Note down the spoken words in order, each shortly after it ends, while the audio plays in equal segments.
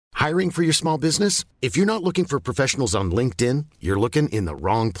Hiring for your small business? If you're not looking for professionals on LinkedIn, you're looking in the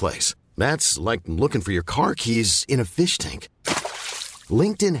wrong place. That's like looking for your car keys in a fish tank.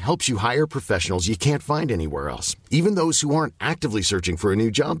 LinkedIn helps you hire professionals you can't find anywhere else, even those who aren't actively searching for a new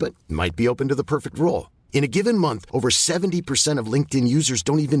job but might be open to the perfect role. In a given month, over 70% of LinkedIn users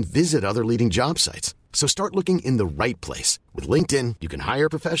don't even visit other leading job sites. So start looking in the right place. With LinkedIn, you can hire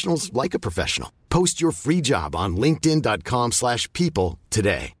professionals like a professional. Post your free job on linkedin.com/people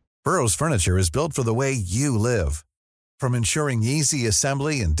today. Burrow's furniture is built for the way you live. From ensuring easy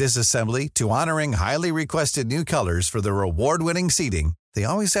assembly and disassembly to honoring highly requested new colors for their award-winning seating, they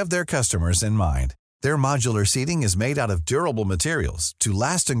always have their customers in mind. Their modular seating is made out of durable materials to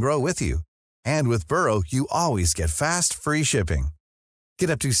last and grow with you. And with Burrow, you always get fast, free shipping.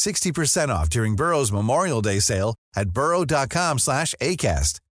 Get up to 60% off during Burrow's Memorial Day sale at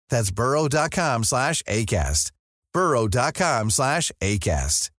burrow.com/ACAST. That's burrow.com/ACAST.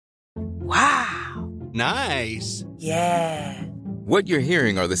 burrow.com/ACAST. Wow. Nice. Yeah. What you're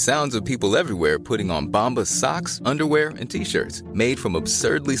hearing are the sounds of people everywhere putting on Bombas socks, underwear, and T-shirts made from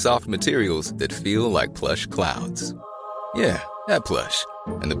absurdly soft materials that feel like plush clouds. Yeah, that plush.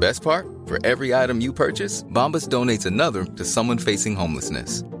 And the best part? For every item you purchase, Bombas donates another to someone facing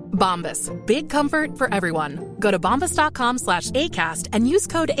homelessness. Bombas. Big comfort for everyone. Go to bombas.com/ACAST and use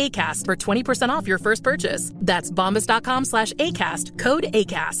code ACAST for 20% off your first purchase. That's bombas.com/ACAST. Code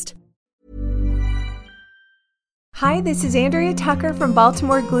ACAST. Hi, this is Andrea Tucker from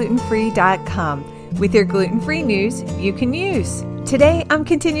BaltimoreGlutenFree.com with your gluten-free news you can use. Today, I'm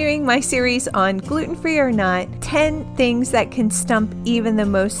continuing my series on gluten-free or not, 10 things that can stump even the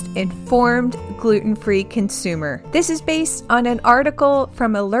most informed gluten-free consumer. This is based on an article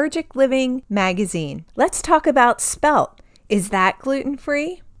from Allergic Living magazine. Let's talk about spelt. Is that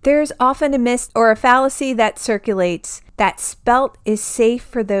gluten-free? There's often a myth or a fallacy that circulates that spelt is safe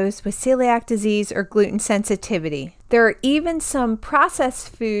for those with celiac disease or gluten sensitivity. There are even some processed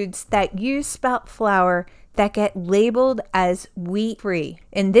foods that use spelt flour that get labeled as wheat-free.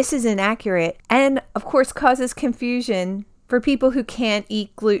 And this is inaccurate and, of course, causes confusion for people who can't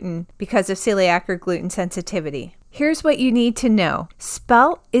eat gluten because of celiac or gluten sensitivity. Here's what you need to know.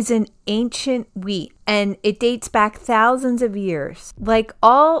 Spelt is an ancient wheat, and it dates back thousands of years. Like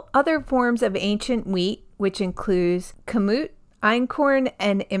all other forms of ancient wheat, which includes kamut, einkorn,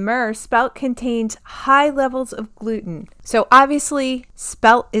 and emmer, spelt contains high levels of gluten. So obviously,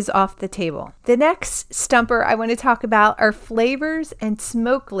 spelt is off the table. The next stumper I want to talk about are flavors and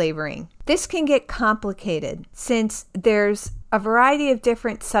smoke flavoring. This can get complicated since there's a variety of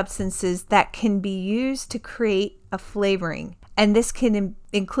different substances that can be used to create a flavoring. And this can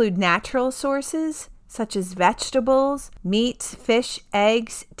include natural sources, such as vegetables, meats, fish,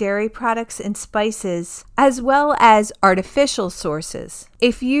 eggs, dairy products, and spices, as well as artificial sources.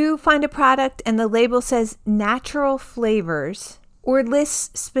 If you find a product and the label says natural flavors or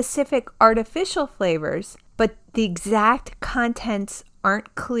lists specific artificial flavors, but the exact contents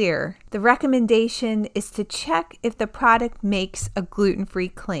aren't clear, the recommendation is to check if the product makes a gluten-free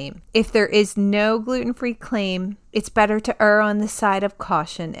claim. If there is no gluten-free claim, it's better to err on the side of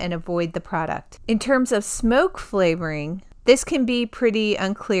caution and avoid the product. In terms of smoke flavoring, this can be pretty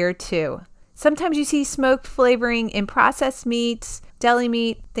unclear too. Sometimes you see smoked flavoring in processed meats, deli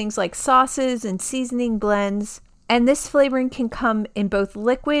meat, things like sauces and seasoning blends, and this flavoring can come in both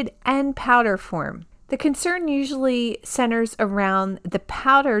liquid and powder form. The concern usually centers around the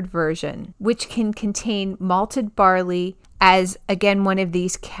powdered version, which can contain malted barley as, again, one of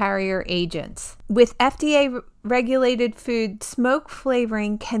these carrier agents. With FDA-regulated food, smoke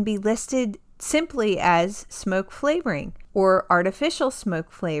flavoring can be listed simply as smoke flavoring or artificial smoke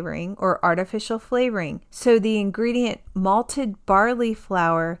flavoring or artificial flavoring. So the ingredient malted barley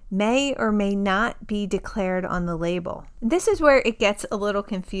flour may or may not be declared on the label. This is where it gets a little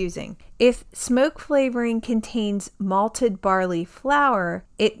confusing. If smoke flavoring contains malted barley flour,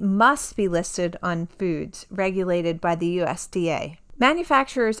 it must be listed on foods regulated by the USDA.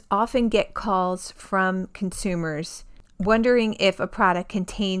 Manufacturers often get calls from consumers wondering if a product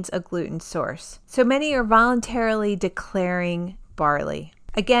contains a gluten source. So many are voluntarily declaring barley.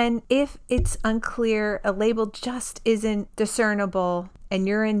 Again, if it's unclear, a label just isn't discernible, and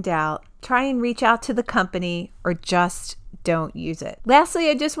you're in doubt, try and reach out to the company or just don't use it. Lastly,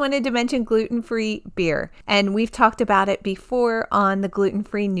 I just wanted to mention gluten-free beer, and we've talked about it before on the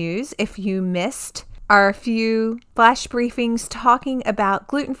gluten-free news. If you missed our few flash briefings talking about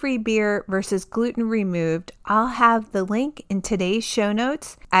gluten-free beer versus gluten removed, I'll have the link in today's show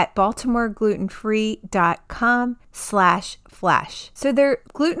notes at BaltimoreGlutenFree.com/flash. So their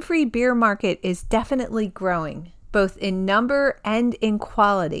gluten-free beer market is definitely growing. both in number and in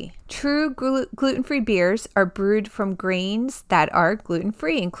quality. True gluten-free beers are brewed from grains that are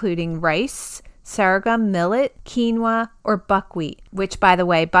gluten-free, including rice, sorghum, millet, quinoa, or buckwheat, which, by the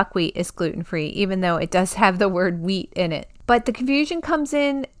way, buckwheat is gluten-free, even though it does have the word wheat in it. But the confusion comes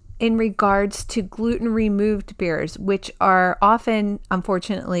in regards to gluten-removed beers, which are often,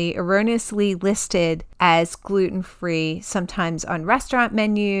 unfortunately, erroneously listed as gluten-free, sometimes on restaurant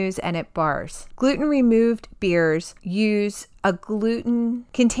menus and at bars. Gluten-removed beers use a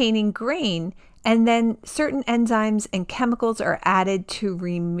gluten-containing grain, and then certain enzymes and chemicals are added to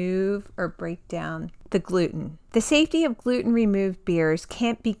remove or break down the gluten. The safety of gluten-removed beers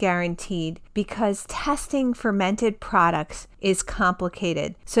can't be guaranteed because testing fermented products is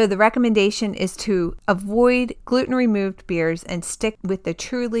complicated. So the recommendation is to avoid gluten-removed beers and stick with the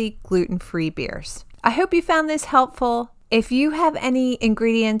truly gluten-free beers. I hope you found this helpful. If you have any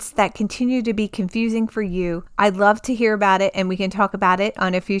ingredients that continue to be confusing for you, I'd love to hear about it and we can talk about it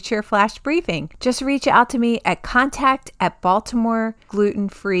on a future flash briefing. Just reach out to me at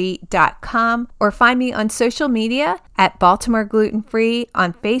contact@baltimoreglutenfree.com or find me on social media at Baltimore Gluten Free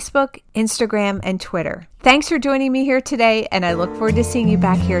on Facebook, Instagram, and Twitter. Thanks for joining me here today, and I look forward to seeing you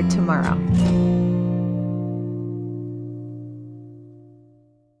back here tomorrow.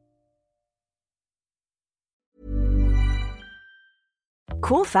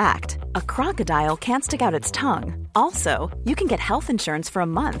 Cool fact, a crocodile can't stick out its tongue. Also, you can get health insurance for a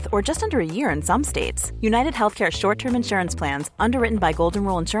month or just under a year in some states. United Healthcare short-term insurance plans, underwritten by Golden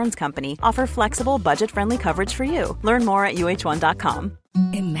Rule Insurance Company, offer flexible, budget-friendly coverage for you. Learn more at uh1.com.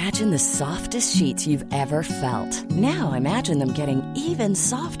 Imagine the softest sheets you've ever felt. Now imagine them getting even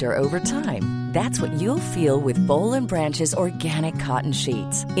softer over time. That's what you'll feel with Boll & Branch's organic cotton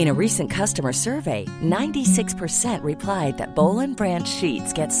sheets. In a recent customer survey, 96% replied that Boll & Branch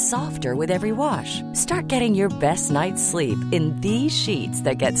sheets get softer with every wash. Start getting your best night's sleep in these sheets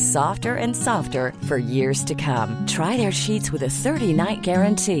that get softer and softer for years to come. Try their sheets with a 30-night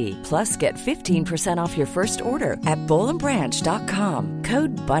guarantee. Plus, get 15% off your first order at bollandbranch.com.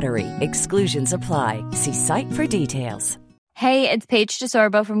 Code BUTTERY. Exclusions apply. See site for details. Hey, it's Paige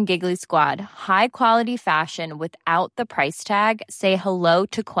DeSorbo from Giggly Squad. High quality fashion without the price tag. Say hello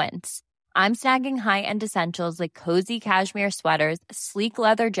to Quince. I'm snagging high-end essentials like cozy cashmere sweaters, sleek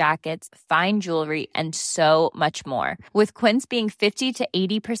leather jackets, fine jewelry, and so much more. With Quince being 50 to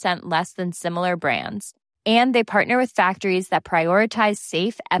 80% less than similar brands. And they partner with factories that prioritize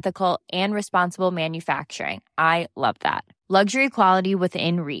safe, ethical, and responsible manufacturing. I love that. Luxury quality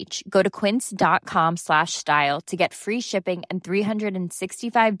within reach. Go to quince.com/style to get free shipping and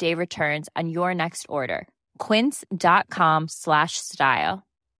 365-day returns on your next order. Quince.com/style.